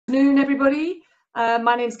everybody.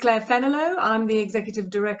 My name's Claire Fenello. I'm the Executive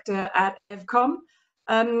Director at EVCOM.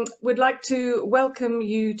 We'd like to welcome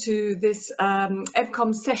you to this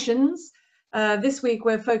EVCOM sessions. This week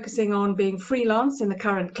we're focusing on being freelance in the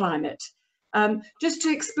current climate. Just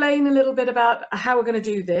to explain a little bit about how we're going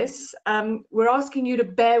to do this, we're asking you to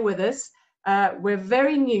bear with us. We're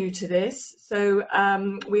very new to this, so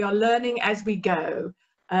we are learning as we go.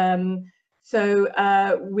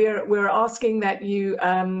 We're asking that you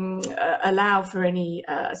allow for any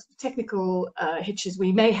technical hitches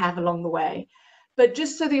we may have along the way. But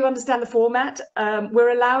just so that you understand the format, we're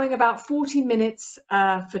allowing about 40 minutes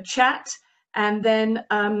for chat, and then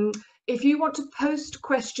if you want to post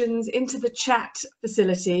questions into the chat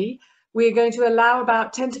facility, we're going to allow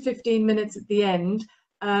about 10 to 15 minutes at the end,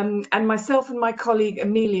 and myself and my colleague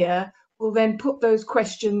Amelia will then put those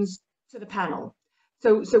questions to the panel.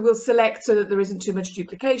 So we'll select so that there isn't too much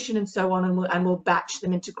duplication and so on, and we'll batch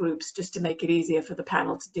them into groups just to make it easier for the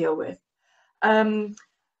panel to deal with.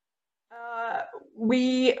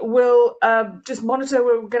 We will just monitor.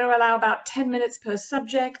 We're going to allow about 10 minutes per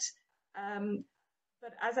subject.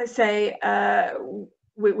 But as I say,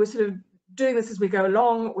 we're sort of doing this as we go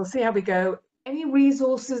along. We'll see how we go. Any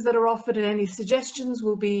resources that are offered and any suggestions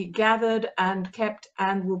will be gathered and kept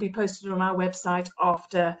and will be posted on our website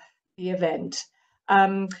after the event.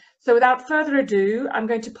 So without further ado, I'm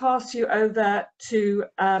going to pass you over to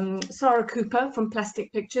Sara Cooper from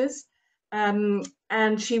Plastic Pictures, and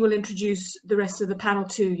she will introduce the rest of the panel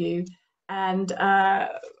to you. And I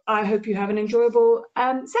hope you have an enjoyable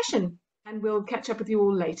session, and we'll catch up with you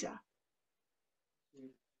all later.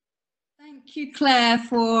 Thank you, Claire,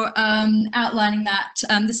 for outlining that.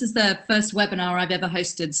 This is the first webinar I've ever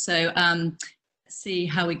hosted, so let's see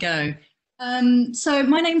how we go. So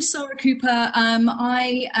my name's Sara Cooper.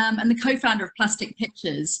 I am the co-founder of Plastic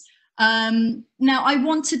Pictures. Now, I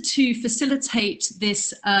wanted to facilitate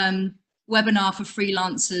this webinar for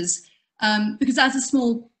freelancers because as a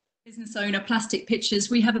small business owner, Plastic Pictures,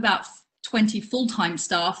 we have about 20 full-time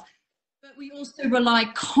staff, but we also rely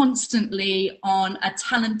constantly on a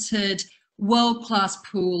talented, world-class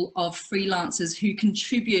pool of freelancers who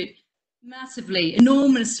contribute massively,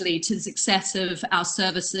 enormously to the success of our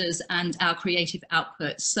services and our creative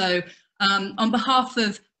output. So on behalf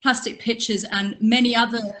of Plastic Pictures and many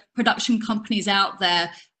other production companies out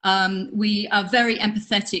there, we are very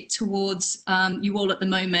empathetic towards you all at the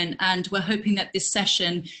moment, and we're hoping that this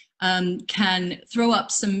session can throw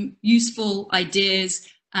up some useful ideas,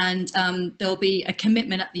 and there'll be a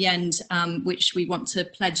commitment at the end which we want to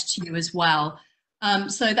pledge to you as well.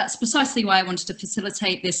 So that's precisely why I wanted to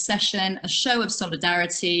facilitate this session, a show of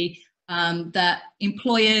solidarity that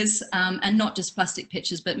employers, and not just Plastic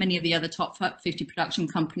Pictures, but many of the other top 50 production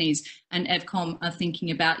companies and EVCOM are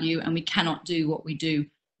thinking about you, and we cannot do what we do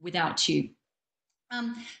without you.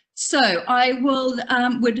 So I will,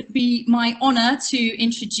 would be my honor to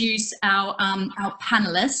introduce our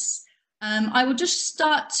panelists. I will just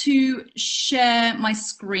start to share my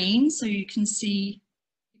screen so you can see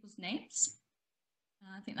people's names.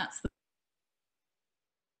 I think that's the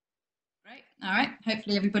great. All right,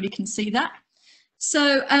 hopefully everybody can see that.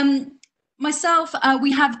 So myself,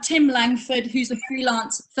 we have Tim Langford, who's a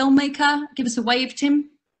freelance filmmaker. Give us a wave,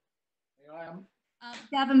 Tim. Here I am.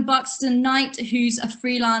 Gavin Buxton Knight, who's a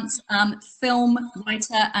freelance film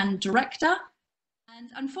writer and director.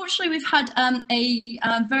 And unfortunately, we've had a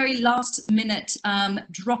very last minute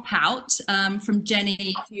dropout from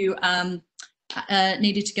Jenny, who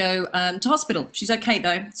needed to go to hospital. She's okay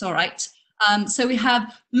though, it's all right. So we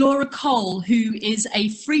have Laura Cole, who is a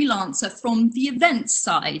freelancer from the events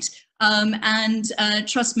side.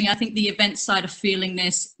 Trust me, I think the events side are feeling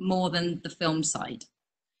this more than the film side.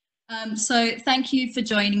 So thank you for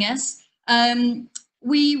joining us.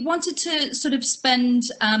 We wanted to sort of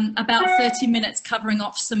spend about 30 minutes covering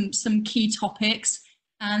off some key topics,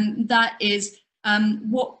 and that is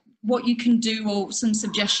what you can do, or some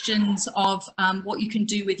suggestions of what you can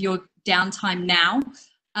do with your downtime now.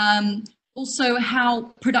 Also how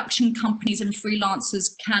production companies and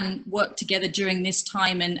freelancers can work together during this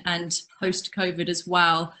time and post-COVID as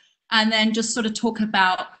well. And then just sort of talk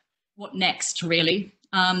about what next, really.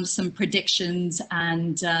 Some predictions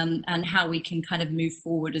and how we can kind of move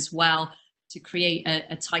forward as well to create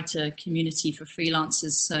a tighter community for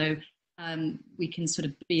freelancers, so we can sort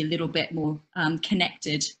of be a little bit more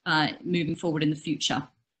connected moving forward in the future.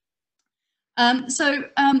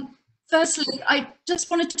 Firstly, I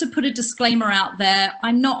just wanted to put a disclaimer out there.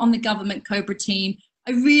 I'm not on the government COBRA team.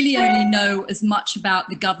 I really only know as much about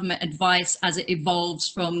the government advice as it evolves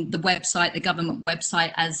from the website, the government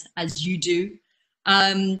website, as you do.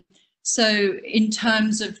 So in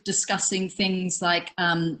terms of discussing things like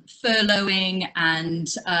furloughing and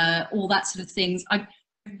all that sort of things, I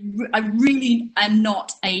really am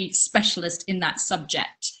not a specialist in that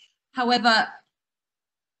subject. However,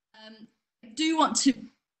 I do want to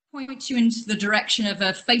point you into the direction of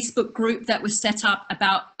a Facebook group that was set up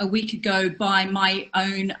about a week ago by my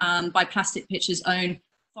own, by Plastic Picture's own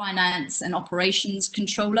finance and operations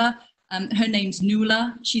controller. Her name's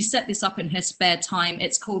Nuala. She set this up in her spare time.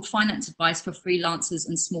 It's called Finance Advice for Freelancers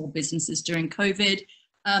and Small Businesses During COVID.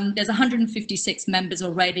 There's 156 members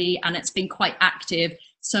already, and it's been quite active.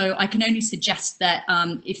 So I can only suggest that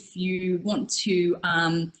if you want to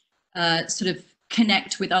sort of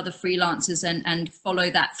connect with other freelancers and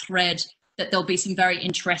follow that thread, that there'll be some very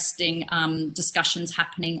interesting discussions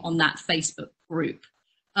happening on that Facebook group.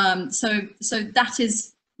 So that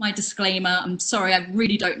is my disclaimer. I'm sorry, I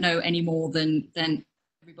really don't know any more than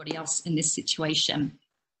everybody else in this situation.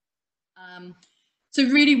 So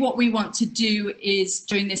really what we want to do is,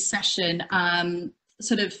 during this session,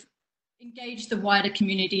 sort of engage the wider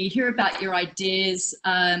community, hear about your ideas.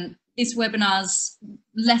 This webinar's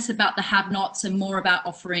less about the have-nots and more about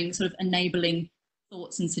offering sort of enabling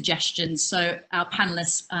thoughts and suggestions. So our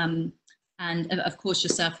panelists and of course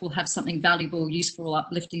yourself will have something valuable, useful,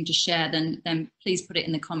 uplifting to share, then please put it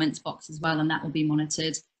in the comments box as well, and that will be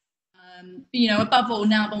monitored. You know, above all,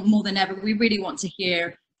 now more than ever, we really want to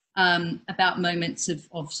hear about moments of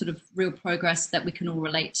sort of real progress that we can all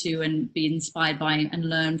relate to and be inspired by and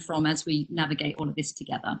learn from as we navigate all of this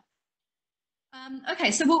together. Okay,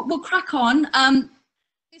 so we'll crack on.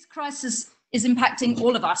 This crisis is impacting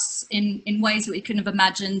all of us in ways that we couldn't have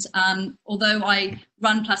imagined. Although I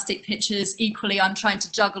run Plastic Pictures, equally I'm trying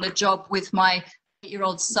to juggle a job with my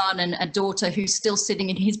 8-year-old son and a daughter who's still sitting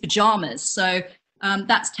in his pajamas. So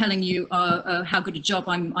that's telling you how good a job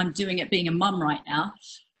I'm doing at being a mum right now.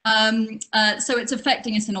 So it's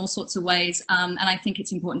affecting us in all sorts of ways. And I think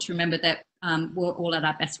it's important to remember that we're all at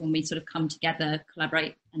our best when we sort of come together,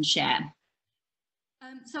 collaborate and share.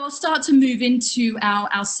 So I'll start to move into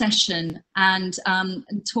our session and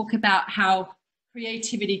talk about how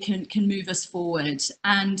creativity can move us forward.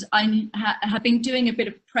 And I have been doing a bit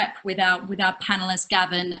of prep with our panelists,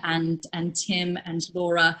 Gavin and Tim and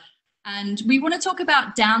Laura, and we want to talk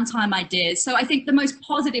about downtime ideas. So I think the most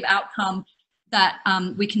positive outcome that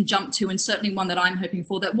we can jump to, and certainly one that I'm hoping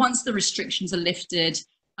for, that once the restrictions are lifted,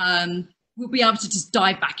 we'll be able to just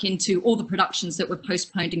dive back into all the productions that were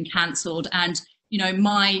postponed and cancelled. And you know,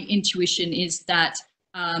 my intuition is that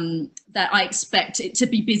that I expect it to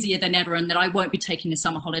be busier than ever, and that I won't be taking a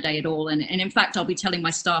summer holiday at all. And in fact, I'll be telling my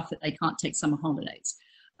staff that they can't take summer holidays.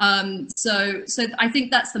 So I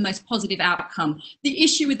think that's the most positive outcome. The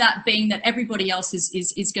issue with that being that everybody else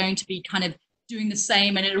is going to be kind of doing the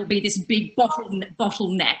same, and it'll be this big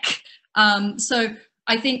bottleneck. So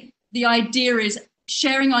I think the idea is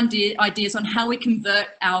sharing ideas on how we convert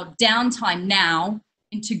our downtime now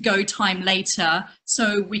into go time later,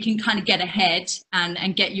 so we can kind of get ahead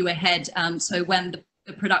and get you ahead. So when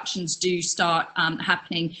the productions do start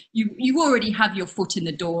happening, you already have your foot in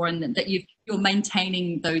the door, and that you're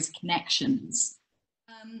maintaining those connections.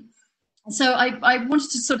 So I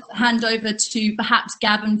wanted to sort of hand over to perhaps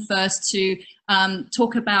Gavin first to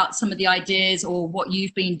talk about some of the ideas or what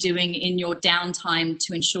you've been doing in your downtime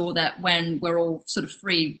to ensure that when we're all sort of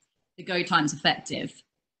free, the go time's effective.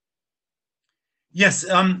 Yes,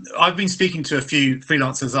 I've been speaking to a few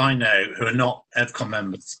freelancers I know who are not EVCOM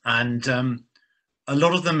members, and a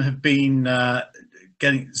lot of them have been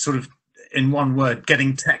getting, sort of, in one word,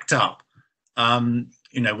 getting teched up.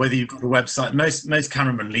 You know, whether you've got a website, most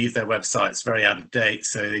cameramen leave their websites very out of date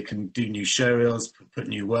so they can do new showreels, put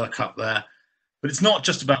new work up there. But it's not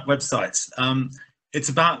just about websites. It's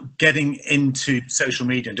about getting into social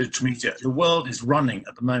media and digital media. The world is running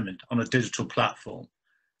at the moment on a digital platform.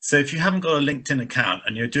 So if you haven't got a LinkedIn account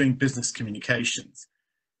and you're doing business communications,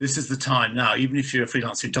 this is the time now, even if you're a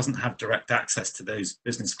freelancer who doesn't have direct access to those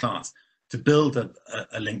business clients, to build a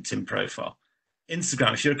LinkedIn profile.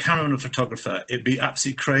 Instagram, if you're a cameraman or photographer, it'd be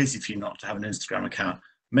absolutely crazy for you not to have an Instagram account.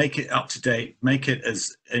 Make it up to date, make it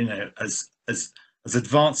as, you know, as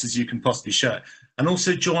advanced as you can possibly show it. And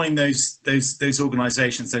also join those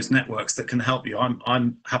organizations, those networks that can help you.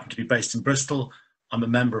 I'm happen to be based in Bristol. I'm a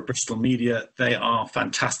member of Bristol Media. They are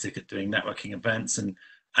fantastic at doing networking events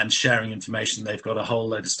and sharing information. They've got a whole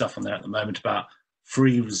load of stuff on there at the moment about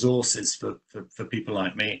free resources for people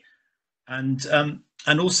like me. And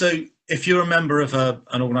also, if you're a member of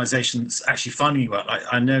an organization that's actually finding you work,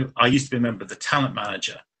 I know I used to be a member of the Talent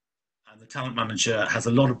Manager, and the Talent Manager has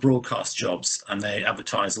a lot of broadcast jobs and they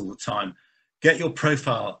advertise all the time. get your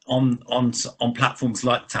profile on platforms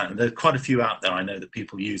like that. And there's quite a few out there I know that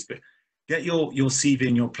people use, but get your CV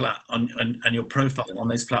and and your profile on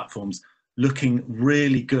those platforms looking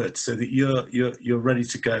really good, so that you're ready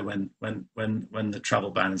to go when the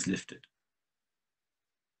travel ban is lifted.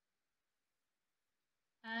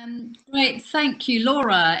 Great, thank you,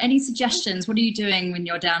 Laura. Any suggestions? What are you doing in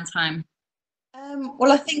your downtime?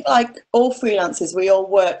 Well, I think like all freelancers, we all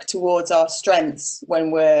work towards our strengths when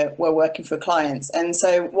we're working for clients. And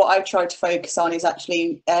so what I try to focus on is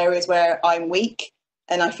actually areas where I'm weak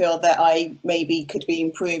and I feel that I maybe could be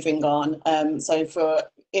improving on. So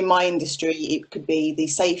in my industry, it could be the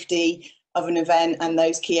safety of an event and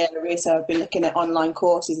those key areas. So I've been looking at online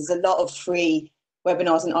courses. There's a lot of free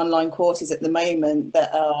webinars and online courses at the moment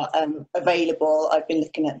that are available. I've been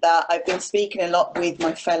looking at that. I've been speaking a lot with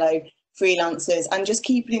my fellow freelancers and just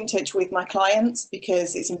keeping in touch with my clients,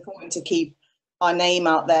 because it's important to keep our name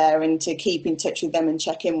out there and to keep in touch with them and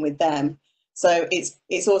check in with them. So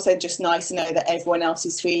it's also just nice to know that everyone else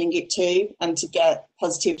is feeling it too, and to get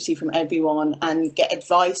positivity from everyone and get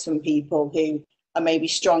advice from people who are maybe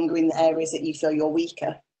stronger in the areas that you feel you're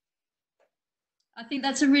weaker. I think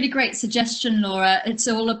that's a really great suggestion, Laura. It's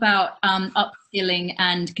all about upskilling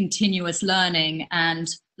and continuous learning, and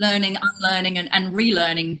learning, unlearning, and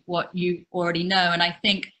relearning what you already know. And I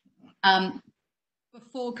think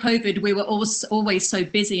before COVID, we were always so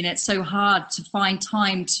busy, and it's so hard to find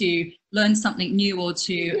time to learn something new or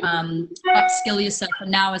to upskill yourself.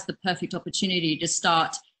 And now is the perfect opportunity to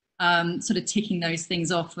start sort of ticking those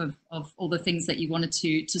things off of all the things that you wanted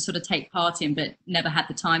to sort of take part in, but never had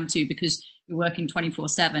the time to, because you're working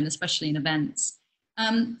 24/7, especially in events.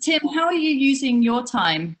 Tim, how are you using your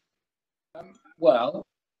time? Well,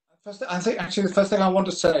 I think actually the first thing I want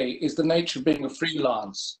to say is the nature of being a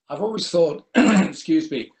freelance. I've always thought,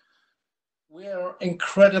 excuse me, we're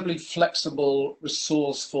incredibly flexible,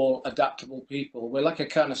 resourceful, adaptable people. We're like a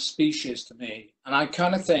kind of species to me. And I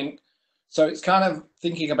kind of think, so it's kind of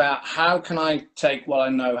thinking about how can I take what I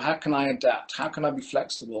know? How can I adapt? How can I be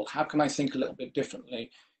flexible? How can I think a little bit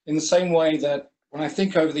differently? In the same way that when I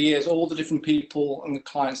think over the years, all the different people and the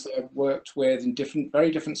clients that I've worked with in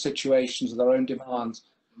very different situations with their own demands,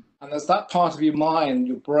 and there's that part of your mind,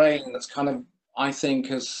 your brain, that's kind of, I think,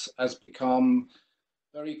 has become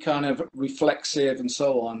very kind of reflexive and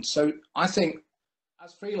so on. So I think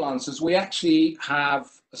as freelancers, we actually have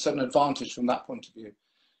a certain advantage from that point of view.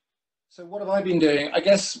 So what have I been doing? I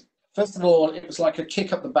guess, first of all, it was like a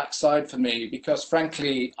kick up the backside for me, because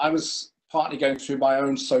frankly, I was partly going through my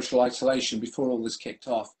own social isolation before all this kicked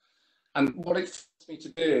off. And what it forced me to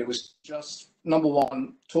do was just, number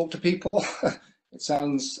one, talk to people. It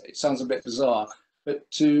sounds a bit bizarre, but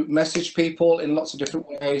to message people in lots of different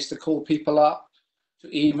ways, to call people up,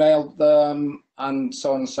 to email them, and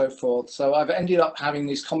so on and so forth. So I've ended up having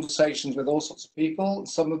these conversations with all sorts of people.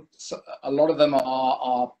 A lot of them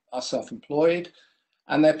are self-employed,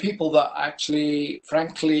 and they're people that actually,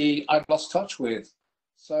 frankly, I've lost touch with.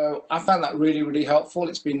 So I found that really, really helpful.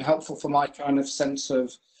 It's been helpful for my kind of sense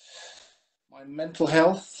of my mental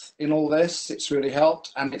health in all this. It's really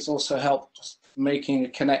helped, and it's also helped making a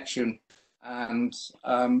connection and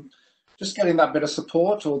just getting that bit of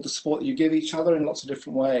support, or the support that you give each other in lots of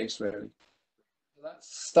different ways, really.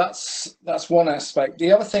 That's one aspect.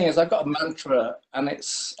 The other thing is I've got a mantra, and I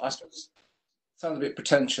suppose it sounds a bit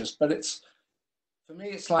pretentious, but for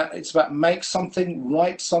me, it's about make something,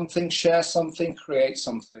 write something, share something, create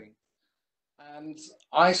something. And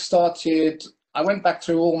I went back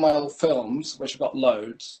through all my old films, which I've got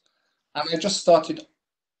loads, and I just started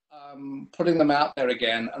putting them out there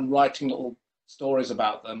again and writing little stories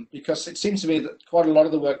about them, because it seems to me that quite a lot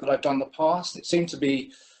of the work that I've done in the past, it seemed to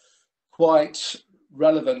be quite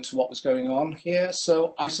relevant to what was going on here.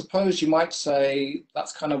 So I suppose you might say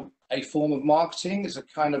that's kind of a form of marketing. It's a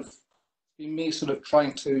kind of me sort of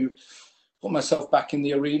trying to put myself back in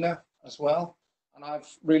the arena as well. And I've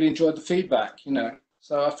really enjoyed the feedback,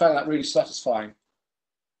 so I found that really satisfying.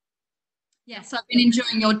 Yes, I've been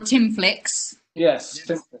enjoying your Tim flicks. Yes.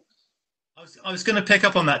 Tim flicks. I was going to pick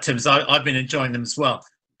up on that, Tim, because I've been enjoying them as well.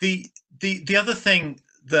 The other thing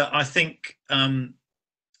that I think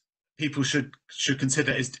people should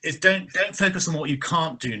consider is don't focus on what you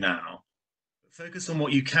can't do now. Focus on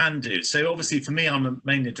what you can do. So obviously for me, I'm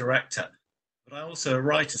mainly a director, but I'm also a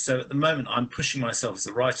writer. So at the moment, I'm pushing myself as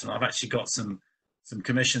a writer, and I've actually got some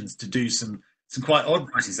commissions to do some quite odd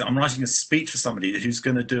writings. I'm writing a speech for somebody who's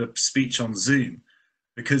going to do a speech on Zoom,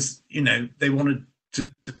 because they wanted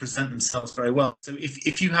to present themselves very well. So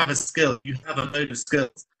if you have a skill, you have a load of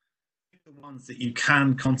skills, pick the ones that you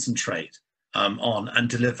can concentrate on and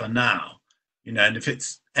deliver now, you know, and if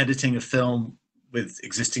it's editing a film with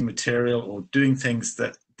existing material or doing things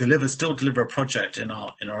that still deliver a project in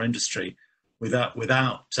our industry without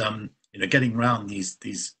you know, getting around these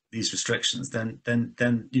restrictions, then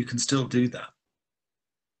you can still do that.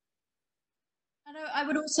 I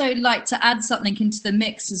would also like to add something into the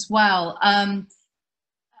mix as well.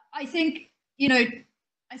 I think, you know,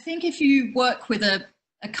 I think if you work with a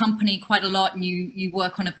company quite a lot and you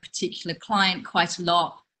work on a particular client quite a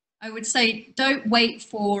lot, I would say don't wait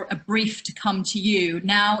for a brief to come to you.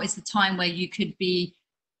 Now is the time where you could be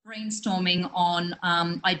brainstorming on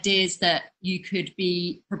ideas that you could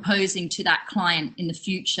be proposing to that client in the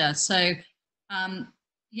future. So,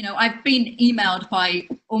 you know, I've been emailed by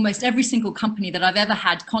almost every single company that I've ever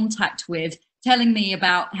had contact with, telling me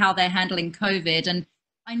about how they're handling COVID. And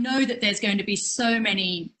I know that there's going to be so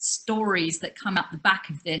many stories that come out the back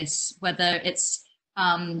of this, whether it's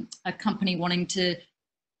a company wanting to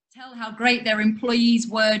tell how great their employees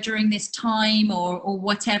were during this time or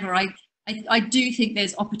whatever. I do think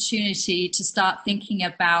there's opportunity to start thinking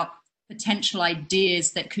about potential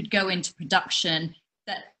ideas that could go into production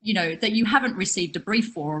that, you know, that you haven't received a brief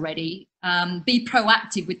for already. Be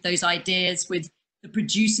proactive with those ideas with the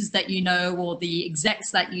producers that you know, or the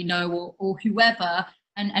execs that you know, or whoever,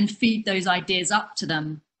 and feed those ideas up to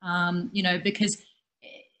them, you know, because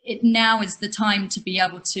it now is the time to be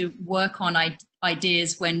able to work on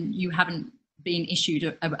ideas when you haven't been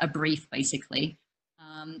issued a brief, basically.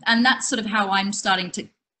 And that's sort of how I'm trying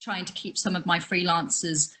to keep some of my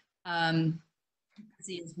freelancers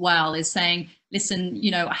busy as well, is saying, listen,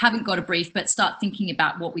 you know, I haven't got a brief, but start thinking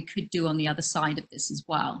about what we could do on the other side of this as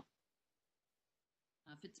well.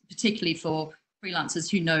 Particularly for freelancers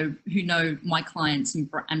who know my clients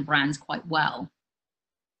and brands quite well.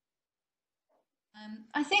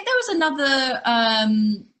 I think there was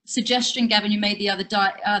another suggestion, Gavin, you made the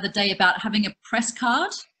other day about having a press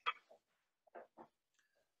card.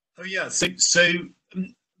 Oh yeah, so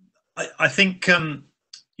I think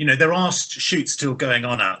you know, there are shoots still going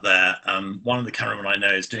on out there. One of the cameramen I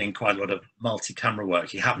know is doing quite a lot of multi-camera work.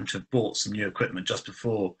 He happened to have bought some new equipment just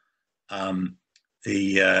before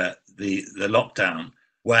the lockdown,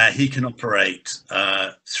 where he can operate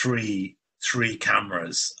three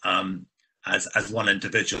cameras as one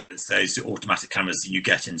individual. It's those automatic cameras that you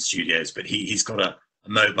get in studios, but he's got a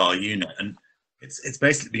mobile unit, and it's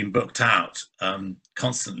basically been booked out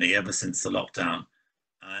constantly ever since the lockdown.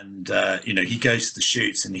 And you know, he goes to the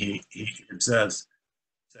shoots and he observes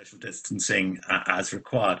social distancing as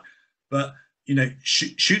required. But you know,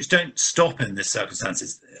 shoots don't stop in this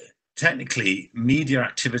circumstances. Technically, media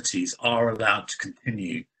activities are allowed to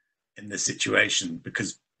continue in this situation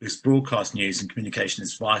because broadcast news and communication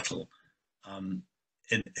is vital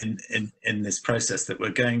in this process that we're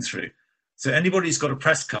going through. So anybody who's got a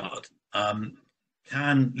press card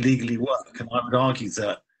can legally work. And I would argue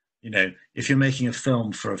that, you know, if you're making a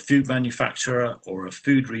film for a food manufacturer or a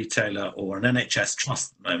food retailer or an NHS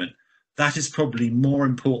trust at the moment, that is probably more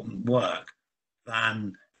important work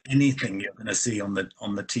than anything you're going to see on the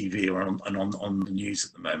TV or on the news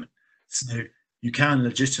at the moment. So you can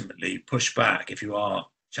legitimately push back if you are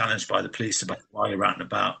challenged by the police about why you're out and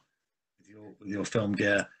about with your film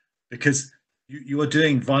gear, because you are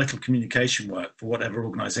doing vital communication work for whatever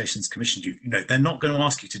organisation's commissioned you. You know, they're not going to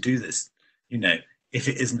ask you to do this, you know, if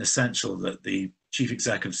it isn't essential that the chief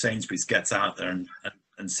exec of Sainsbury's gets out there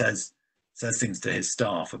and says things to his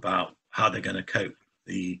staff about how they're going to cope with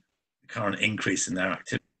the current increase in their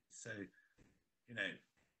activity. So, you know,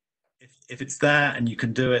 if it's there and you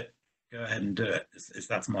can do it, go ahead and do it.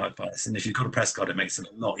 That's my advice. And if you've got a press card, it makes it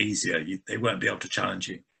a lot easier. They won't be able to challenge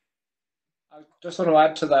you. I just want to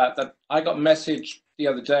add to that I got a message the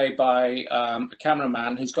other day by a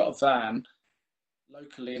cameraman who's got a van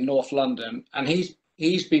locally in North London, and he's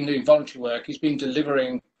been doing voluntary work. He's been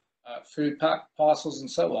delivering food parcels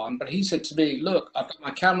and so on. But he said to me, look, I've got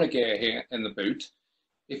my camera gear here in the boot.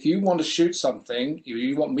 If you want to shoot something,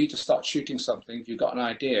 you want me to start shooting something, if you've got an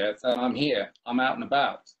idea, then I'm here. I'm out and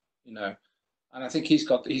about, you know. And I think he's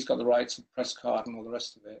got the rights of press card and all the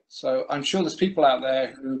rest of it. So I'm sure there's people out there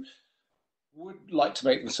who would like to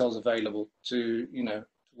make themselves available to, you know, to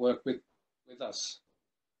work with us.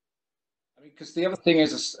 I mean, because the other thing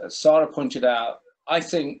is, as Sara pointed out, I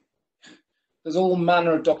think there's all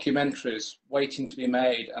manner of documentaries waiting to be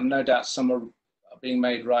made, and no doubt some are being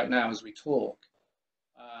made right now as we talk.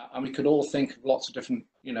 And we could all think of lots of different,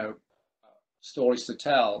 you know, stories to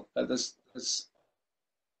tell. But there's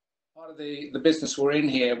part of the business we're in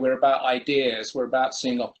here. We're about ideas. We're about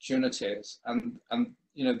seeing opportunities, and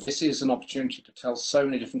you know, this is an opportunity to tell so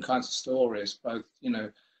many different kinds of stories, both, you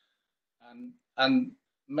know, and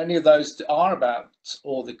many of those are about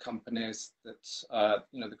all the companies that,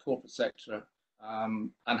 you know, the corporate sector,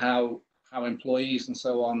 and how employees and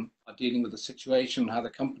so on are dealing with the situation, how the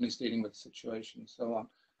company's dealing with the situation and so on.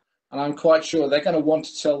 And I'm quite sure they're going to want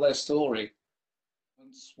to tell their story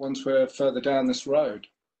once we're further down this road.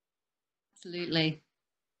 Absolutely.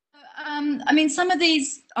 I mean, some of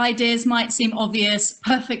these ideas might seem obvious.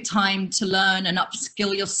 Perfect time to learn and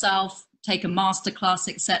upskill yourself, take a masterclass,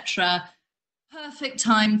 etc. Perfect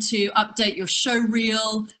time to update your show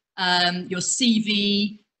reel, your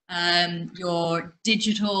CV, your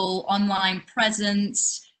digital online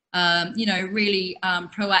presence, you know, really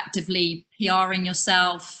proactively PRing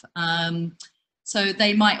yourself. So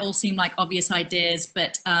they might all seem like obvious ideas,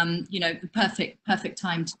 but you know, the perfect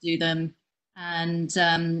time to do them. And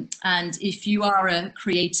if you are a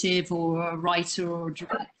creative or a writer or a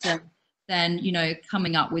director, then, you know,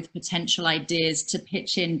 coming up with potential ideas to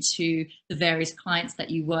pitch into the various clients that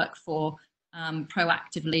you work for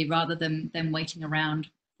proactively, rather than waiting around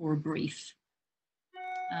for a brief.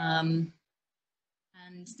 And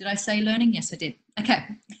did I say learning? Yes, I did. Okay.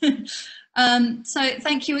 So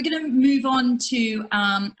thank you. We're going to move on to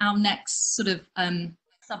our next sort of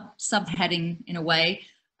subheading in a way.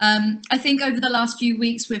 I think over the last few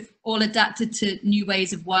weeks, we've all adapted to new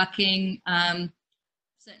ways of working.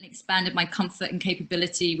 Certainly expanded my comfort and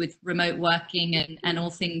capability with remote working and all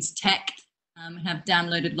things tech. Have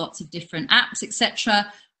downloaded lots of different apps,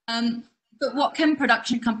 etc. But what can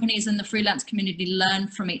production companies and the freelance community learn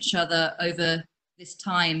from each other over this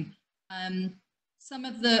time? Some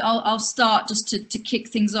of the, I'll start just to kick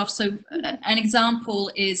things off. So an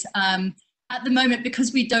example is at the moment,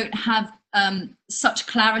 because we don't have such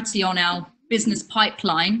clarity on our business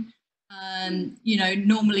pipeline, you know,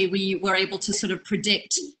 normally we were able to sort of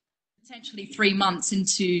predict potentially 3 months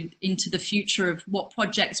into the future of what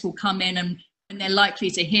projects will come in and when they're likely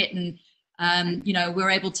to hit, and you know, we're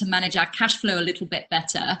able to manage our cash flow a little bit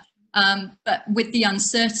better. But with the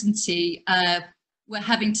uncertainty, we're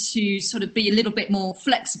having to sort of be a little bit more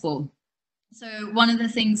flexible. So one of the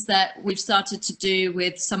things that we've started to do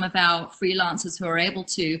with some of our freelancers who are able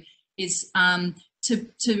to is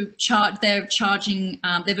to charge.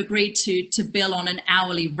 They've agreed to bill on an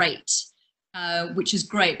hourly rate, which is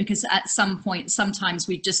great, because at some point, sometimes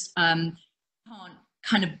we just can't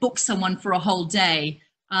kind of book someone for a whole day.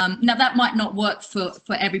 Now that might not work for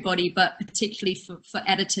everybody, but particularly for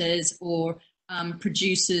editors or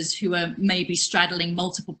producers who are maybe straddling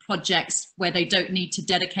multiple projects where they don't need to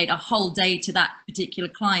dedicate a whole day to that particular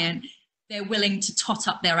client, they're willing to tot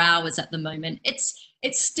up their hours at the moment. It's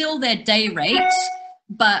still their day rate,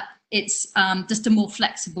 but it's just a more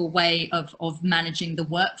flexible way of managing the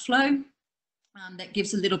workflow that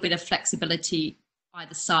gives a little bit of flexibility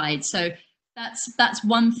either side. So that's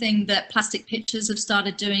one thing that Plastic Pictures have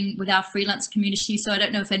started doing with our freelance community. So I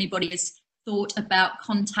don't know if anybody has thought about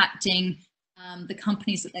contacting the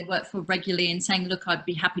companies that they work for regularly and saying, look, I'd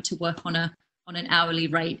be happy to work on an hourly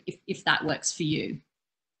rate if that works for you.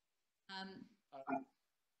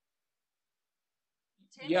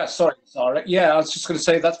 Yeah, sorry, Sara. Yeah, I was just going to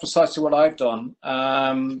say that's precisely what I've done.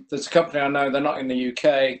 There's a company I know, they're not in the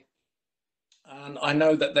UK, and I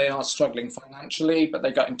know that they are struggling financially, but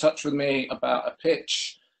they got in touch with me about a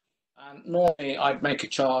pitch. And normally I'd make a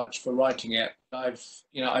charge for writing it. I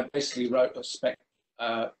basically wrote a spec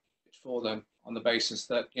for them on the basis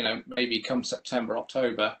that, you know, maybe come September,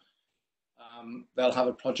 October, they'll have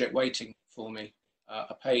a project waiting for me,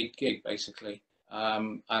 a paid gig, basically.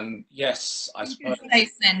 And yes, I suppose. Good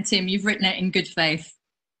faith then, Tim, you've written it in good faith.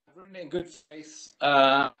 I've written it in good faith,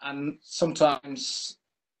 and sometimes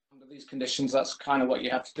under these conditions, that's kind of what you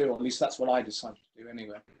have to do, or at least that's what I decided to do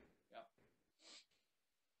anyway.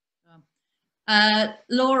 Yeah.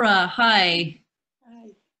 Laura, hi. Hi.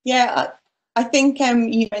 Yeah, I think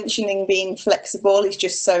you mentioning being flexible is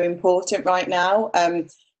just so important right now.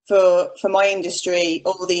 For my industry,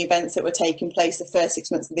 all the events that were taking place the first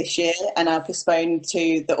 6 months of this year are now postponed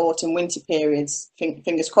to the autumn winter periods,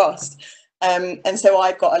 fingers crossed. And so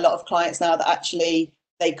I've got a lot of clients now that actually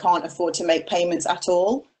they can't afford to make payments at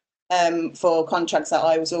all for contracts that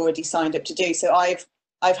I was already signed up to do. So I've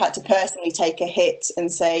had to personally take a hit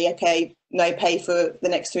and say, okay, no pay for the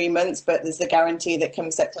next 3 months, but there's the guarantee that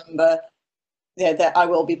come September, that I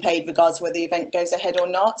will be paid regardless whether the event goes ahead or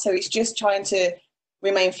not. So it's just trying to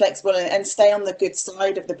remain flexible and stay on the good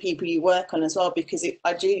side of the people you work on as well, because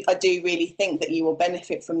I do really think that you will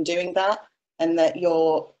benefit from doing that, and that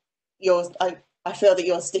I feel that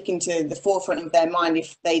you're sticking to the forefront of their mind.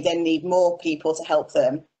 If they then need more people to help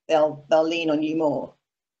them, they'll lean on you more.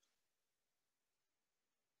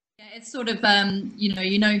 Yeah, it's sort of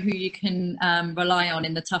you know who you can rely on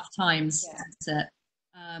in the tough times, isn't it?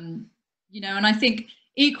 And I think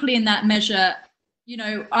equally in that measure,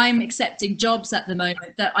 I'm accepting jobs at the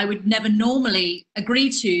moment that I would never normally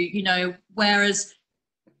agree to, whereas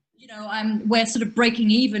we're sort of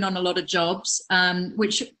breaking even on a lot of jobs,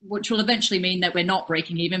 which will eventually mean that we're not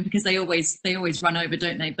breaking even, because they always run over,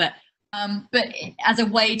 don't they? But as a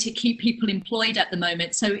way to keep people employed at the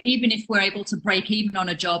moment. So even if we're able to break even on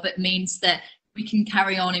a job, it means that we can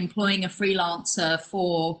carry on employing a freelancer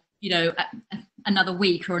for, another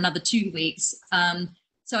week or another 2 weeks.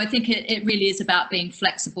 So I think it really is about being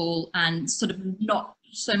flexible and sort of not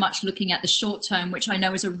so much looking at the short term, which I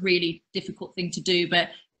know is a really difficult thing to do, but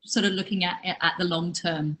sort of looking at the long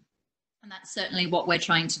term. And that's certainly what we're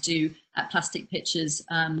trying to do at Plastic Pictures.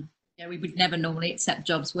 We would never normally accept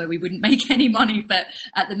jobs where we wouldn't make any money, but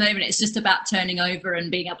at the moment it's just about turning over and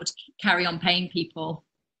being able to carry on paying people.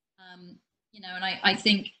 And I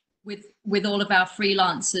think with all of our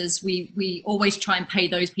freelancers, we always try and pay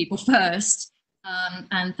those people first,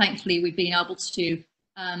 and thankfully we've been able to.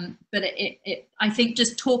 But I think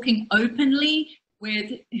just talking openly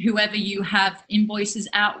with whoever you have invoices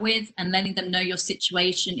out with and letting them know your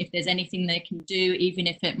situation, if there's anything they can do, even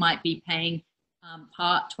if it might be paying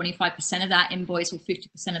part 25% of that invoice or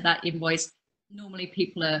 50% of that invoice. Normally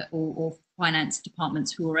people or finance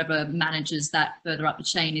departments, whoever manages that further up the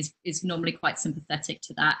chain is normally quite sympathetic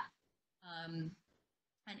to that. And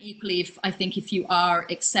equally, I think if you are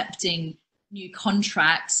accepting new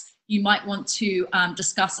contracts, you might want to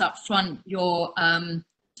discuss up front your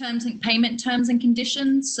payment terms and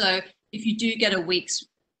conditions. So if you do get a week's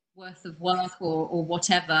worth of work or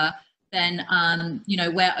whatever, then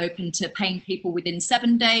we're open to paying people within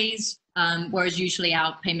 7 days, whereas usually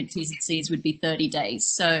our payment T's and C's would be 30 days.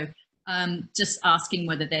 So just asking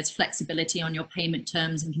whether there's flexibility on your payment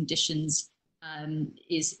terms and conditions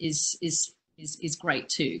is great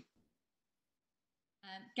too.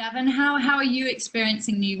 Gavin, how are you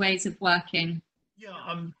experiencing new ways of working? Yeah,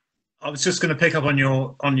 I was just going to pick up on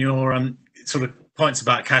your sort of points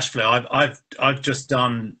about cash flow. I've just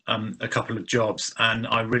done a couple of jobs, and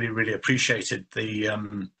I really appreciated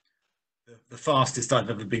the fastest I've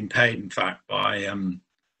ever been paid, in fact, by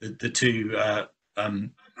the two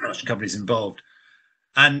production companies involved.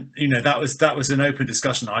 And that was an open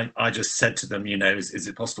discussion. I just said to them, is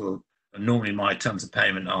it possible? And normally my terms of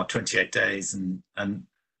payment are 28 days, and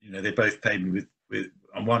they both paid me with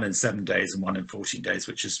one in 7 days and one in 14 days,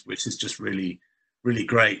 which is just really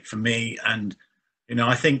great for me. And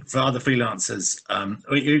I think for other freelancers,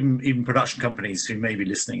 or even production companies who may be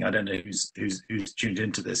listening, I don't know who's tuned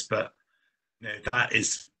into this, but that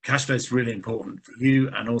is, cash flow is really important for you,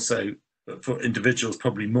 and also for individuals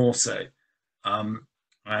probably more so.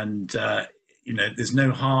 There's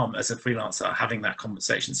no harm as a freelancer having that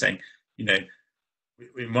conversation, saying,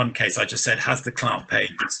 in one case I just said, has the client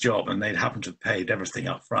paid this job? And they'd happened to have paid everything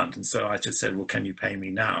up front, and so I just said, well, can you pay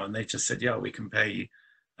me now? And they just said, yeah, we can pay you.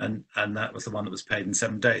 And that was the one that was paid in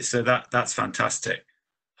 7 days. So that's fantastic.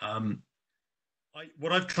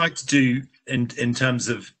 What I've tried to do in terms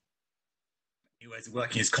of new ways of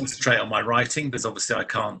working is concentrate on my writing, because obviously I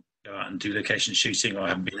can't go out and do location shooting, or I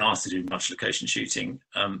haven't been asked to do much location shooting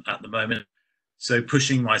at the moment. So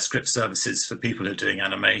pushing my script services for people who are doing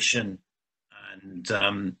animation,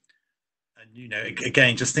 and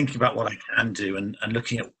again, just thinking about what I can do, and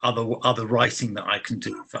looking at other writing that I can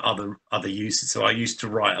do for other uses. So I used to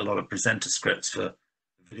write a lot of presenter scripts for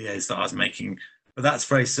videos that I was making, but that's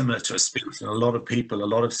very similar to a speech. And a lot of people, a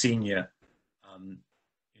lot of senior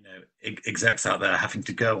execs out there having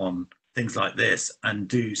to go on things like this and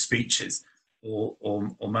do speeches or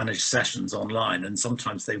manage sessions online, and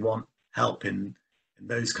sometimes they want help in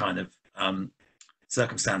those kind of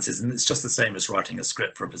circumstances, and it's just the same as writing a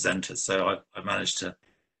script for a presenter. So I managed to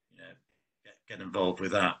get involved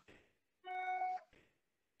with that.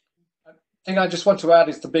 I think I just want to add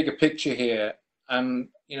is the bigger picture here, and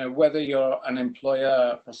whether you're an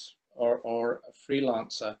employer or a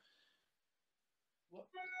freelancer, what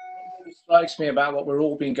really strikes me about what we're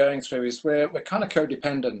all been going through is we're kind of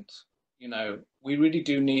codependent. We really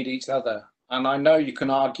do need each other. And I know you can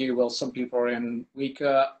argue, well, some people are in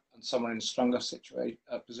weaker and some are in stronger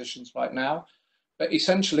positions right now, but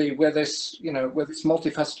essentially we're this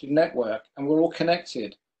multifaceted network, and we're all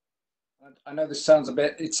connected. And I know this sounds a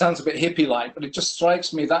bit hippie-like, but it just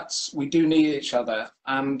strikes me we do need each other.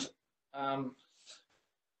 And at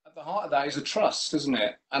the heart of that is a trust, isn't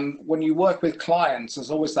it? And when you work with clients,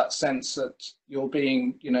 there's always that sense that you're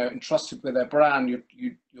being, entrusted with their brand.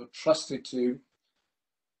 You're trusted to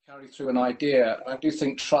carry through an idea. I do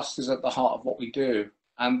think trust is at the heart of what we do.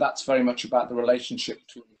 And that's very much about the relationship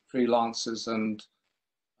between freelancers and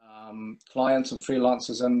clients, and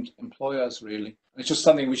freelancers and employers, really. It's just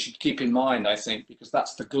something we should keep in mind, I think, because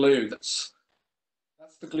that's the glue that's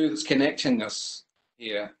connecting us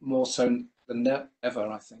here, more so than ever,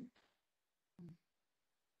 I think.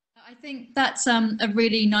 I think that's a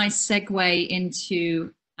really nice segue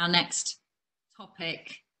into our next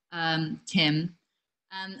topic, Tim,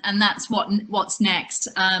 and that's what's next.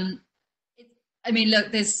 I mean,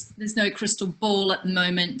 look, there's no crystal ball at the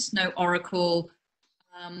moment, no oracle.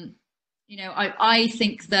 You know, I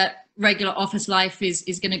think that regular office life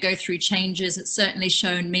is going to go through changes. It's certainly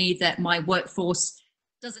shown me that my workforce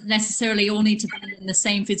doesn't necessarily all need to be in the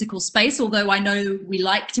same physical space, although I know we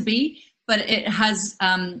like to be, but it has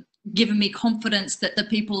given me confidence that the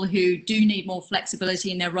people who do need more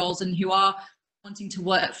flexibility in their roles and who are wanting to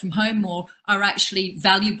work from home more are actually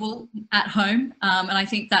valuable at home. And I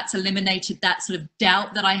think that's eliminated that sort of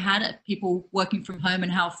doubt that I had at people working from home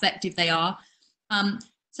and how effective they are.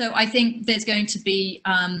 So I think there's going to be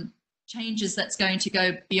changes that's going to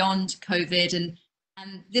go beyond COVID, and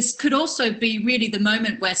this could also be really the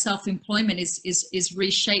moment where self-employment is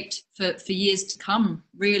reshaped for years to come,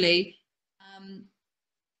 really.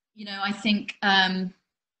 You know, I think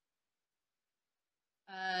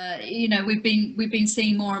you know, we've been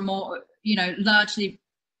seeing more and more, you know, largely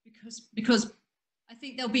because I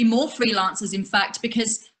think there'll be more freelancers, in fact,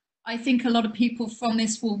 because I think a lot of people from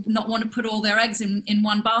this will not want to put all their eggs in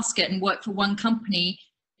one basket and work for one company,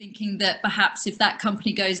 thinking that perhaps if that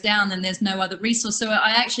company goes down, then there's no other resource. So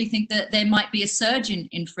I actually think that there might be a surge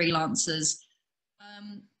in freelancers.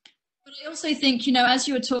 But I also think, you know, as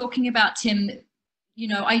you were talking about, Tim, you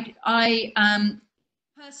know, I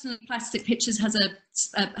personally, Plastic Pictures has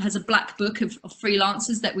a black book of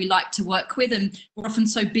freelancers that we like to work with, and we're often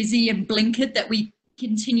so busy and blinkered that we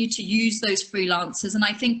continue to use those freelancers. And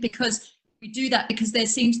I think because we do that, because there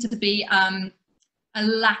seems to be a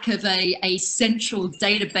lack of a central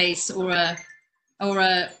database or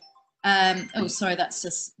a oh, sorry, that's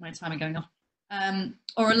just my timer going off,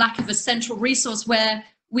 or a lack of a central resource where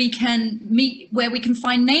we can meet, where we can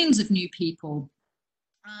find names of new people.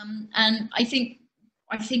 And I think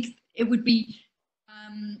it would be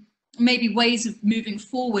maybe ways of moving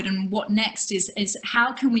forward, and what next is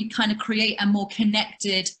how can we kind of create a more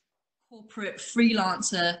connected corporate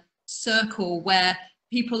freelancer circle where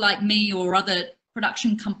people like me or other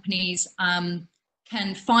production companies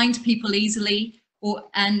can find people easily, or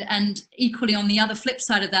and equally on the other flip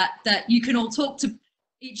side of that you can all talk to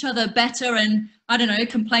each other better, and I don't know,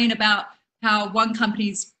 complain about how one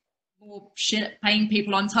company's more shit at paying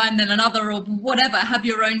people on time than another, or whatever, have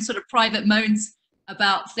your own sort of private moans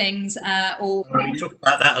about things, or we talk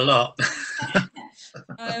about that a lot.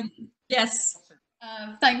 yes,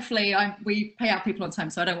 thankfully we pay our people on time,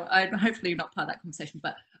 so I'm hopefully not part of that conversation,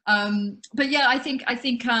 but yeah, I think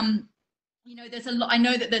you know, there's a lot, I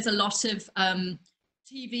know that there's a lot of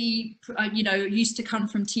TV, you know, used to come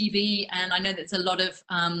from TV, and I know there's a lot of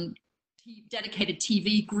dedicated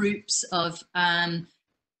TV groups of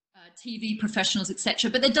TV professionals, etc.,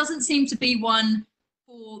 but there doesn't seem to be one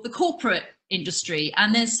for the corporate industry.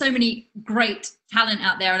 And there's so many great talent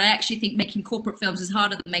out there, and I actually think making corporate films is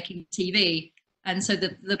harder than making TV. And so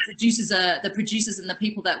the producers and the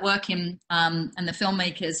people that work in and the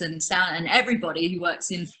filmmakers and sound and everybody who works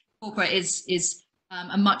in corporate is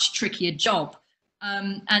a much trickier job.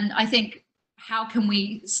 And I think, how can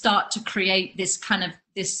we start to create this kind of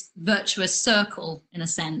this virtuous circle in a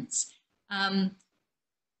sense?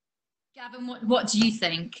 Gavin, what do you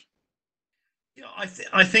think? Yeah,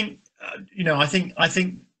 I think you know, I think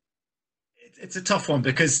it's a tough one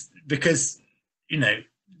because you know,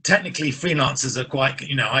 technically freelancers are quite,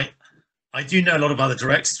 you know, I do know a lot of other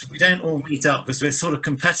directors, but we don't all meet up because we're sort of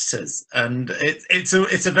competitors, and it's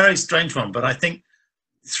a very strange one. But I think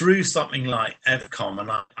through something like EVCOM,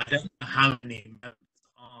 and I don't know how many members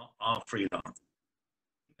are freelance,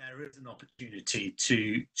 there is an opportunity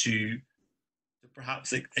to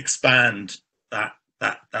perhaps expand that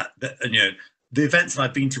you know, the events that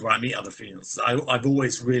I've been to where I meet other freelancers, I've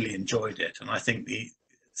always really enjoyed it, and I think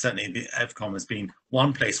certainly the EVCOM has been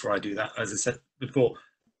one place where I do that. As I said before,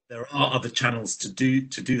 there are other channels to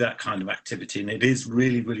do that kind of activity, and it is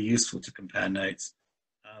really, really useful to compare notes.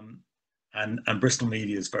 And Bristol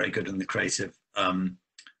Media is very good in the creative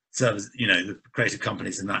service, you know, the creative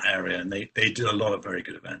companies in that area, and they do a lot of very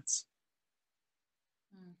good events.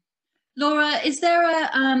 Laura, is there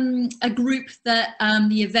a group that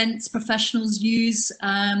the events professionals use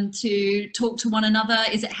to talk to one another?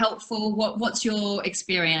 Is it helpful? What's your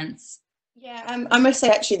experience? Yeah, I must say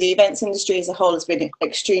actually the events industry as a whole has been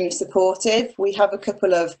extremely supportive. We have a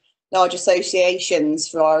couple of large associations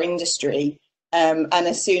for our industry, and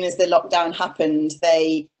as soon as the lockdown happened,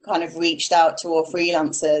 they kind of reached out to all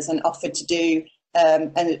freelancers and offered to do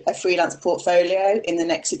a freelance portfolio in the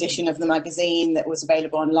next edition of the magazine that was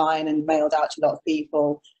available online and mailed out to a lot of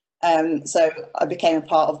people. So I became a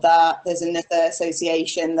part of that. There's another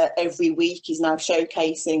association that every week is now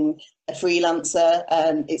showcasing a freelancer.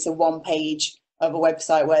 It's a one-page of a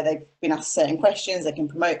website where they've been asked certain questions, they can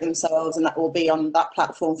promote themselves, and that will be on that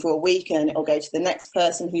platform for a week, and then it will go to the next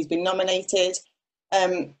person who's been nominated.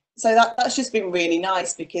 So that's just been really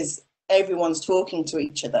nice because everyone's talking to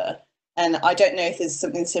each other. And I don't know if there's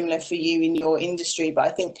something similar for you in your industry, but I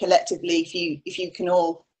think collectively, if you can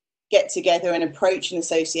all get together and approach an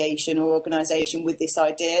association or organisation with this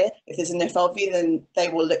idea, if there's enough of you, then they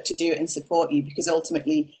will look to do it and support you, because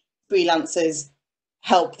ultimately freelancers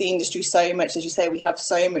help the industry so much. As you say, we have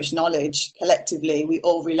so much knowledge collectively. We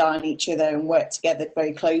all rely on each other and work together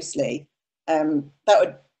very closely.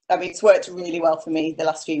 It's worked really well for me the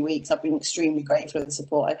last few weeks. I've been extremely grateful for the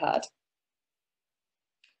support I've had.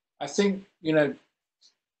 I think,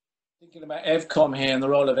 thinking about EVCOM here and the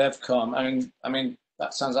role of EVCOM, I mean,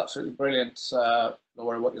 that sounds absolutely brilliant,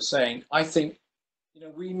 Laura, what you're saying. I think,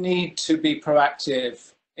 we need to be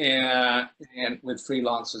proactive with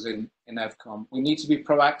freelancers in EVCOM. We need to be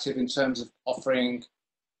proactive in terms of offering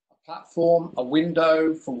a platform, a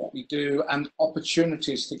window for what we do, and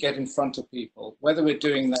opportunities to get in front of people, whether we're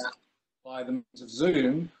doing that by the means of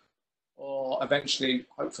Zoom or eventually,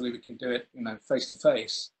 hopefully we can do it, face to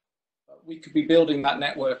face. But we could be building that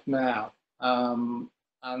network now. And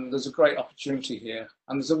there's a great opportunity here,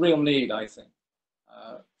 and there's a real need, I think,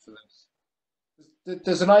 for this.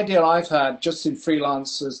 There's an idea I've had just in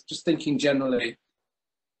freelancers, just thinking generally,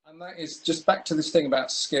 and that is just back to this thing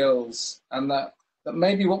about skills, and that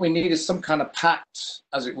maybe what we need is some kind of pact,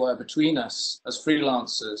 as it were, between us as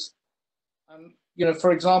freelancers. And,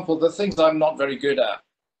 for example, the things I'm not very good at,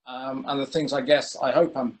 and the things I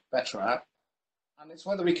hope I'm better at, and it's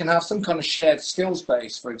whether we can have some kind of shared skills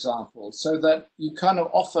base, for example, so that you kind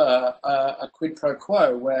of offer a quid pro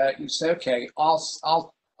quo where you say, okay,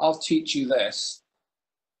 I'll teach you this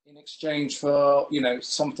in exchange for,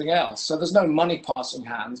 something else. So there's no money passing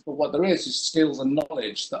hands, but what there is skills and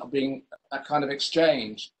knowledge that are being a kind of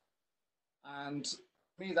exchange. And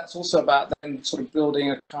for me, that's also about then sort of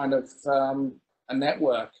building a kind of a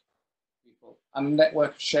network of people, and a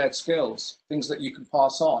network of shared skills, things that you can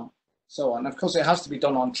pass on. So on. Of course, it has to be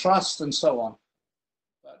done on trust and so on.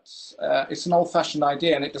 But it's an old-fashioned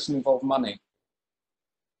idea, and it doesn't involve money.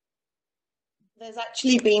 There's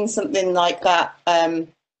actually been something like that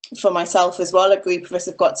for myself as well. A group of us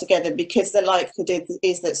have got together because the likelihood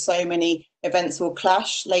is that so many events will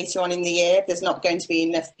clash later on in the year. There's not going to be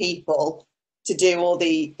enough people to do all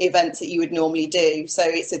the events that you would normally do. So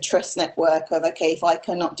it's a trust network of, okay, if I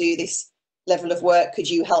cannot do this level of work, could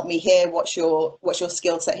you help me here? What's your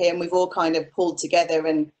skill set here? And we've all kind of pulled together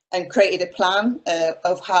and created a plan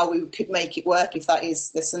of how we could make it work if that is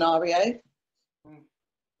the scenario.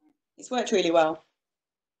 It's worked really well.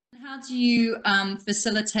 How do you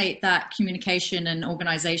facilitate that communication and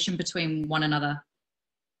organisation between one another?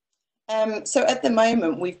 So at the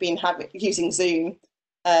moment we've been using Zoom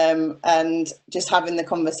and just having the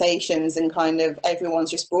conversations, and kind of everyone's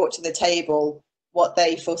just brought to the table what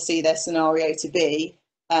they foresee their scenario to be,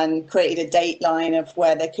 and created a dateline of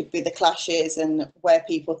where there could be the clashes and where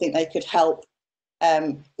people think they could help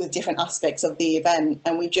with different aspects of the event.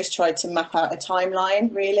 And we've just tried to map out a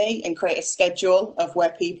timeline really and create a schedule of where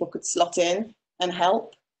people could slot in and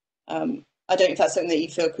help. I don't know if that's something that you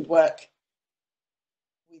feel could work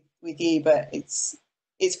with you, but it's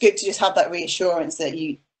good to just have that reassurance that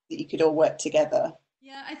you could all work together.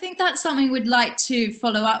 Yeah, I think that's something we'd like to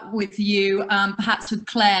follow up with you, perhaps with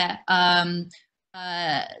Claire,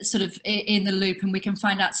 sort of in the loop, and we can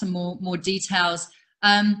find out some more details.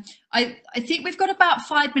 I think we've got about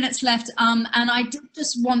 5 minutes left, and I did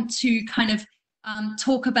just want to kind of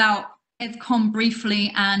talk about EVCOM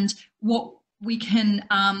briefly and what we can,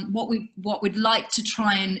 what we'd like to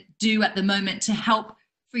try and do at the moment to help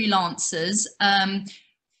freelancers.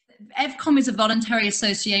 EVCOM is a voluntary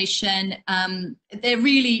association.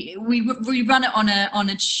 We run it on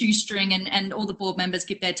a shoestring, and all the board members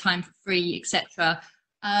give their time for free, etc.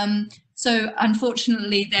 So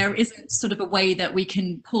unfortunately, there isn't sort of a way that we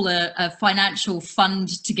can pull a financial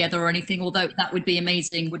fund together or anything, although that would be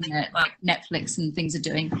amazing, wouldn't it? Like Netflix and things are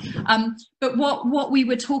doing. But what we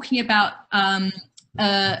were talking about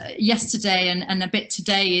yesterday and a bit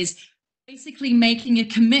today is basically making a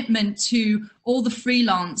commitment to all the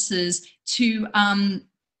freelancers to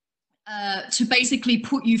basically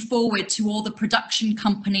put you forward to all the production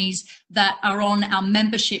companies that are on our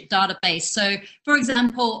membership database. So, for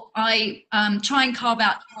example, I try and carve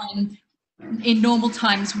out time in normal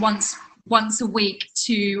times once a week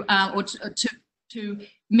to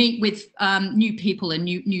meet with new people and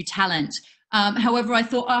new talent. However, I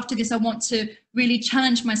thought after this, I want to really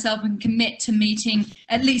challenge myself and commit to meeting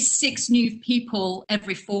at least 6 new people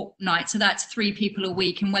every fortnight. So that's 3 people a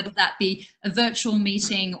week, and whether that be a virtual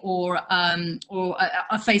meeting or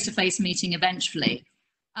a face-to-face meeting eventually.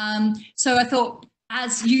 So I thought,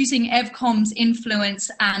 as using EVCOM's influence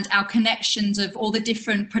and our connections of all the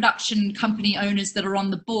different production company owners that are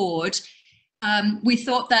on the board, we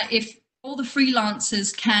thought that if all the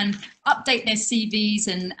freelancers can update their CVs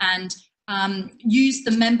and use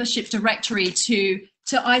the membership directory to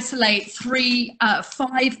isolate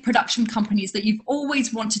 5 production companies that you've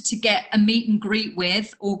always wanted to get a meet and greet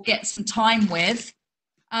with or get some time with.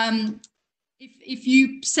 If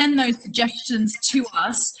you send those suggestions to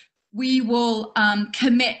us, we will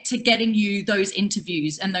commit to getting you those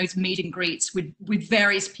interviews and those meet and greets with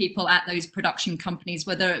various people at those production companies,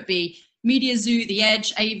 whether it be Media Zoo, The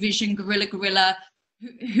Edge, A-Vision, Gorilla,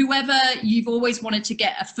 whoever you've always wanted to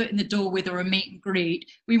get a foot in the door with or a meet and greet.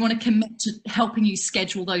 We want to commit to helping you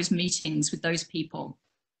schedule those meetings with those people.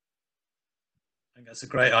 I think that's a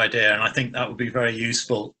great idea, and I think that would be very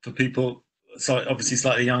useful for people, so obviously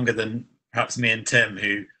slightly younger than perhaps me and Tim,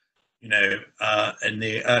 who, you know, in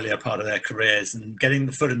the earlier part of their careers, and getting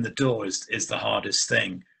the foot in the door is the hardest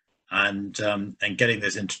thing, and getting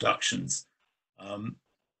those introductions.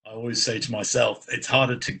 I always say to myself, it's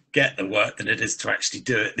harder to get the work than it is to actually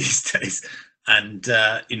do it these days, and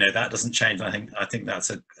you know, that doesn't change. I think that's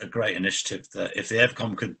a great initiative. That if the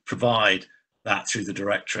EVCOM could provide that through the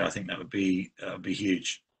directory, I think that would be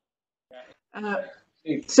huge.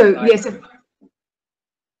 So yes,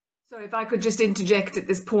 so if I could just interject at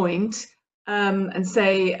this point and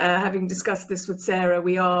say, having discussed this with Sarah,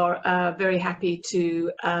 we are very happy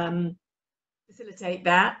to facilitate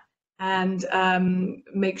that and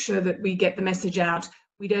make sure that we get the message out.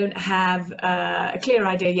 We don't have a clear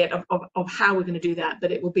idea yet of how we're going to do that,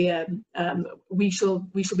 but it will be we shall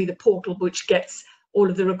be the portal which gets all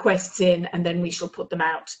of the requests in, and then we shall put them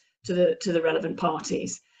out to the relevant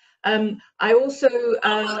parties. I also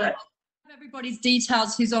everybody's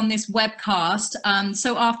details who's on this webcast.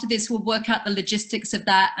 So after this, we'll work out the logistics of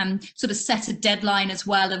that and sort of set a deadline as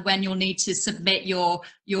well of when you'll need to submit your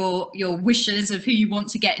wishes of who you want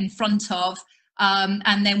to get in front of.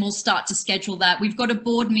 And then we'll start to schedule that. We've got a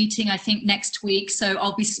board meeting, I think, next week. So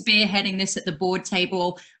I'll be spearheading this at the board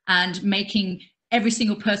table and making every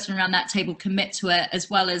single person around that table commit to it, as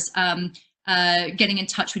well as getting in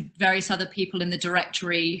touch with various other people in the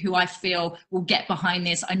directory who I feel will get behind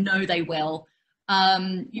this. I know they will.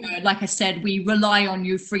 You know, like I said, we rely on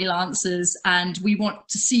you freelancers, and we want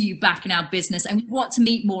to see you back in our business, and we want to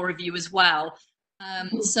meet more of you as well.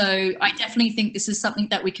 So I definitely think this is something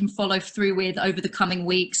that we can follow through with over the coming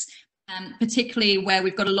weeks, and particularly where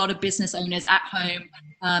we've got a lot of business owners at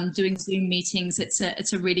home doing Zoom meetings. It's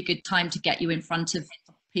a really good time to get you in front of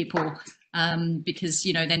people. Because,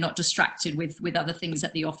 you know, they're not distracted with other things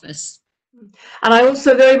at the office. And I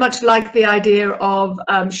also very much like the idea of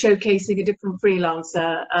showcasing a different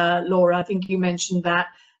freelancer. Laura, I think you mentioned that.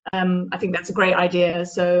 I think that's a great idea.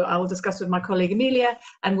 So I will discuss with my colleague Amelia,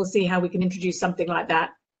 and we'll see how we can introduce something like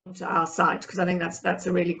that onto our site, because I think that's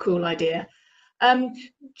a really cool idea. Can I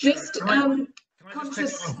just pick up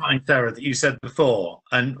on, Sarah, that you said before,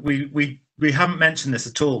 and we haven't mentioned this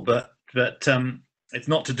at all, but it's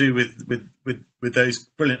not to do with those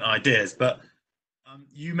brilliant ideas, but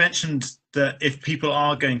you mentioned that if people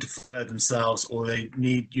are going to further themselves, or they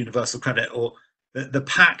need universal credit, or the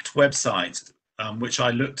PACT website, which I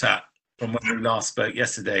looked at from when we last spoke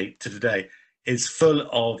yesterday to today, is full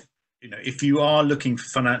of, you know, if you are looking for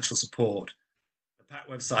financial support, the PACT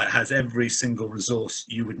website has every single resource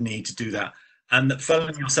you would need to do that. And that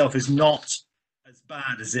furthering yourself is not as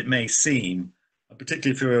bad as it may seem.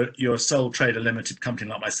 Particularly if you're a sole trader limited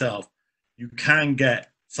company like myself, you can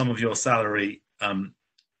get some of your salary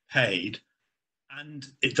paid, and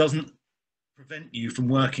it doesn't prevent you from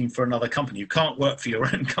working for another company. You can't work for your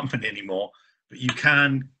own company anymore, but you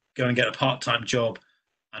can go and get a part-time job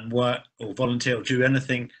and work or volunteer or do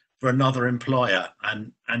anything for another employer.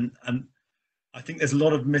 And I think there's a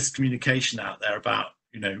lot of miscommunication out there about,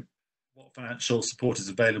 you know, what financial support is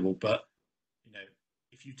available, but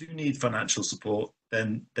if you do need financial support,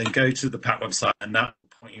 then go to the PACT website, and that will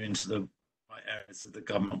point you into the right areas of the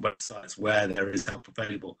government websites where there is help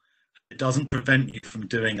available. It doesn't prevent you from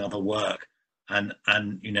doing other work,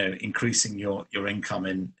 and you know, increasing your income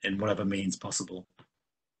in whatever means possible.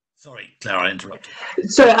 Sorry, Claire, I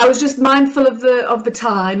interrupted. So I was just mindful of the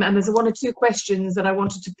time, and there's one or two questions that I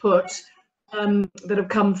wanted to put that have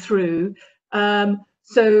come through.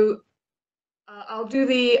 So I'll do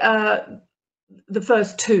the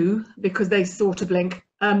first two because they sort of link.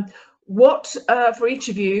 What for each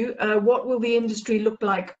of you? What will the industry look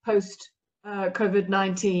like post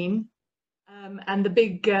COVID-19? And the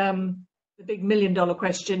big $1 million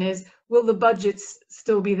question is: will the budgets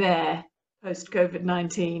still be there post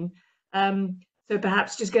COVID-19? So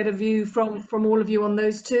perhaps just get a view from all of you on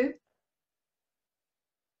those two.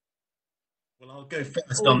 Well, I'll go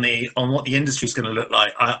first on what the industry is going to look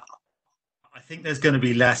like. I think there's going to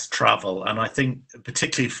be less travel, and I think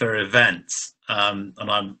particularly for events, and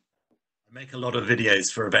I make a lot of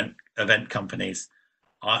videos for event companies.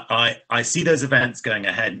 I see those events going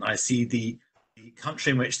ahead, and I see the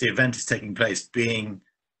country in which the event is taking place being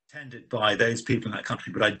attended by those people in that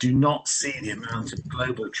country, but I do not see the amount of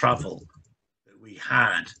global travel that we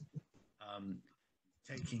had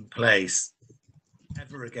taking place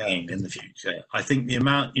ever again in the future. I think the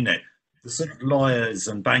amount, you know, the sort of lawyers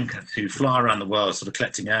and bankers who fly around the world sort of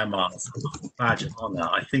collecting air miles, badge of honor,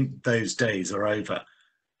 I think those days are over.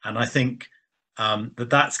 And I think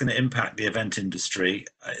that's going to impact the event industry.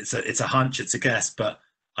 It's a hunch, it's a guess, but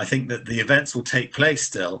I think that the events will take place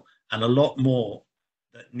still, and a lot more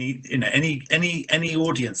that need, you know, any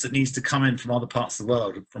audience that needs to come in from other parts of the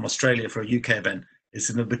world, from Australia for a UK event, is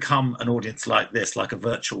going to become an audience like this, like a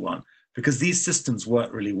virtual one, because these systems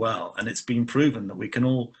work really well, and it's been proven that we can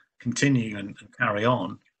all continue and carry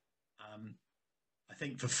on. I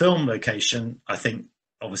think for film location, I think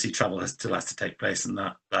obviously travel still has to take place, and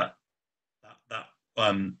that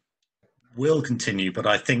will continue, but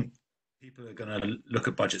I think people are going to look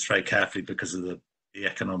at budgets very carefully because of the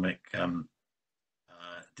economic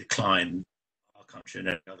decline our country and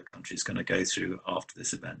every other country is going to go through after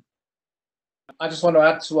this event. I just want to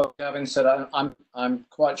add to what Gavin said. I'm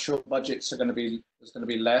quite sure budgets are going to be, there's going to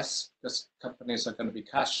be less because companies are going to be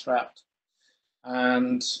cash strapped.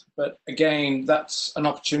 But again, that's an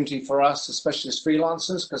opportunity for us, especially as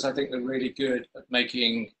freelancers, because I think we're really good at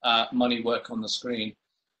making money work on the screen.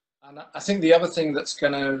 And I think the other thing that's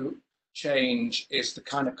going to change is the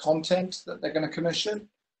kind of content that they're going to commission.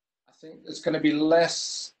 I think there's going to be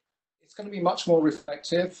less, it's going to be much more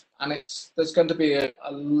reflective, and there's going to be a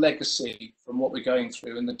legacy from what we're going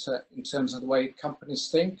through in terms of the way companies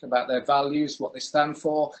think about their values, what they stand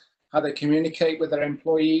for, how they communicate with their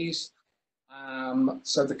employees.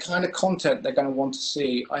 So the kind of content they're going to want to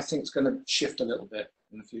see, I think, is going to shift a little bit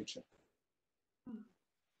in the future.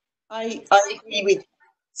 I agree with,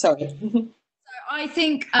 sorry. I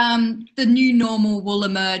think the new normal will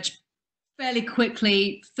emerge fairly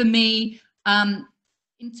quickly. For me,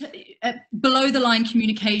 below the line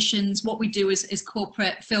communications, what we do as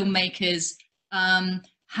corporate filmmakers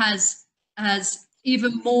has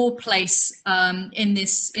even more place in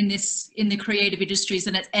the creative industries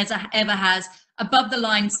than it ever has. Above the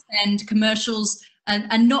line spend, commercials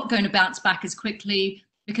are not going to bounce back as quickly,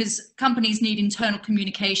 because companies need internal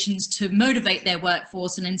communications to motivate their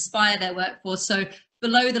workforce and inspire their workforce. So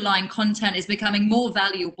below the line content is becoming more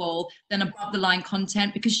valuable than above the line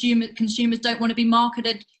content, because consumers don't want to be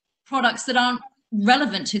marketed products that aren't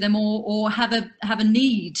relevant to them or have a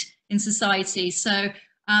need in society. So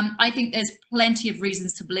I think there's plenty of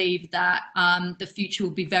reasons to believe that the future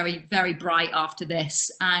will be very, very bright after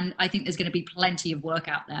this. And I think there's going to be plenty of work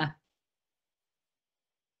out there.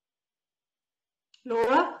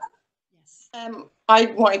 Laura? Yes. I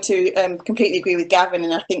wanted to completely agree with Gavin,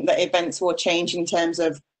 and I think that events will change in terms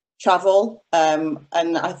of travel. And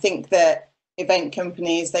I think that event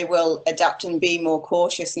companies, they will adapt and be more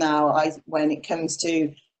cautious now when it comes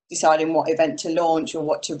to deciding what event to launch or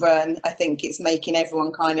what to run. I think it's making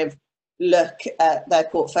everyone kind of look at their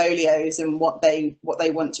portfolios and what they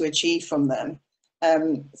want to achieve from them.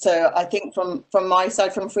 So I think from my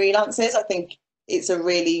side, from freelancers, I think it's a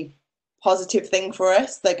really positive thing for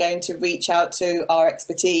us. They're going to reach out to our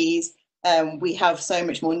expertise. We have so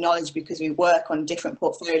much more knowledge because we work on different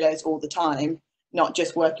portfolios all the time, not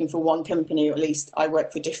just working for one company, or at least I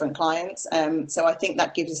work for different clients. So I think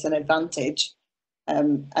that gives us an advantage,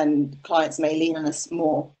 and clients may lean on us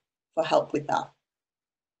more for help with that.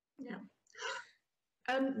 Yeah.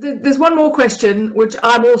 There's one more question, which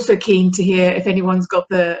I'm also keen to hear if anyone's got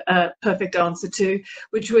the perfect answer to,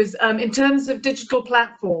 which was in terms of digital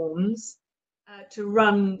platforms to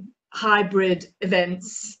run hybrid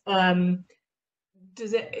events.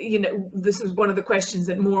 Does it, you know, this is one of the questions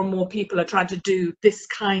that more and more people are trying to do this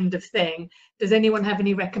kind of thing. Does anyone have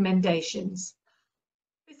any recommendations?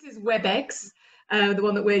 this is WebEx, the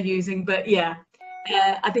one that we're using. But yeah,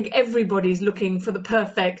 I think everybody's looking for the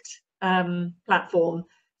perfect platform.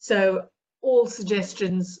 So all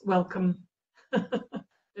suggestions welcome. I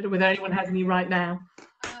don't know whether anyone has any right now.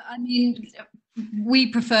 I mean, we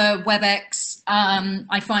prefer WebEx.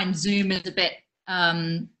 I find Zoom is a bit,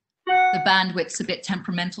 the bandwidth's a bit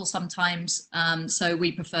temperamental sometimes. So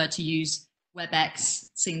we prefer to use WebEx.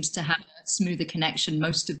 Seems to have a smoother connection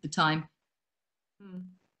most of the time.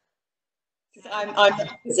 I'm the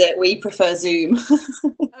opposite. We prefer Zoom.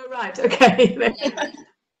 Oh, right. Okay.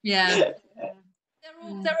 Yeah.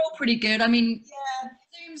 They're all pretty good. I mean,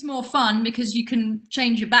 Zoom's more fun because you can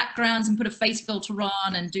change your backgrounds and put a face filter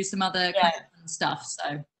on and do some other kind of fun stuff.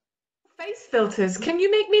 So face filters. Can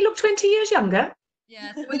you make me look 20 years younger?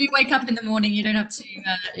 Yeah. So when you wake up in the morning, you don't have to,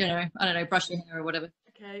 you know, I don't know, brush your hair or whatever.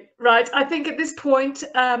 Okay. Right. I think at this point,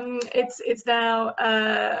 it's now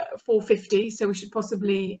 4:50, so we should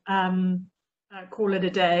possibly call it a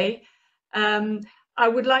day. I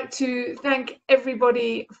would like to thank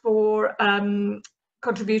everybody for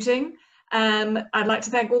contributing. I'd like to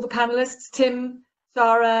thank all the panelists, Tim,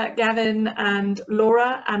 Sara, Gavin and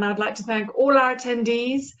Laura, and I'd like to thank all our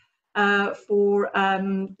attendees for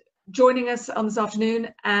joining us on this afternoon,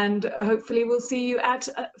 and hopefully we'll see you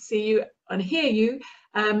and hear you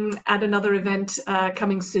at another event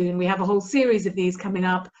coming soon. We have a whole series of these coming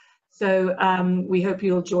up, so we hope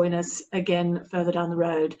you'll join us again further down the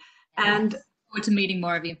road. And look forward to meeting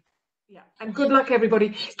more of you. Yeah, and good luck, everybody.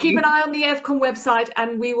 Keep an eye on the EVCOM website,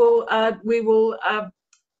 and we will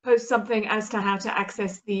post something as to how to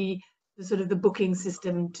access the sort of the booking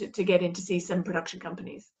system to get in to see some production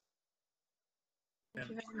companies. Thank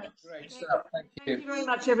you very much. Great stuff. Thank you. Thank you very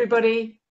much, everybody.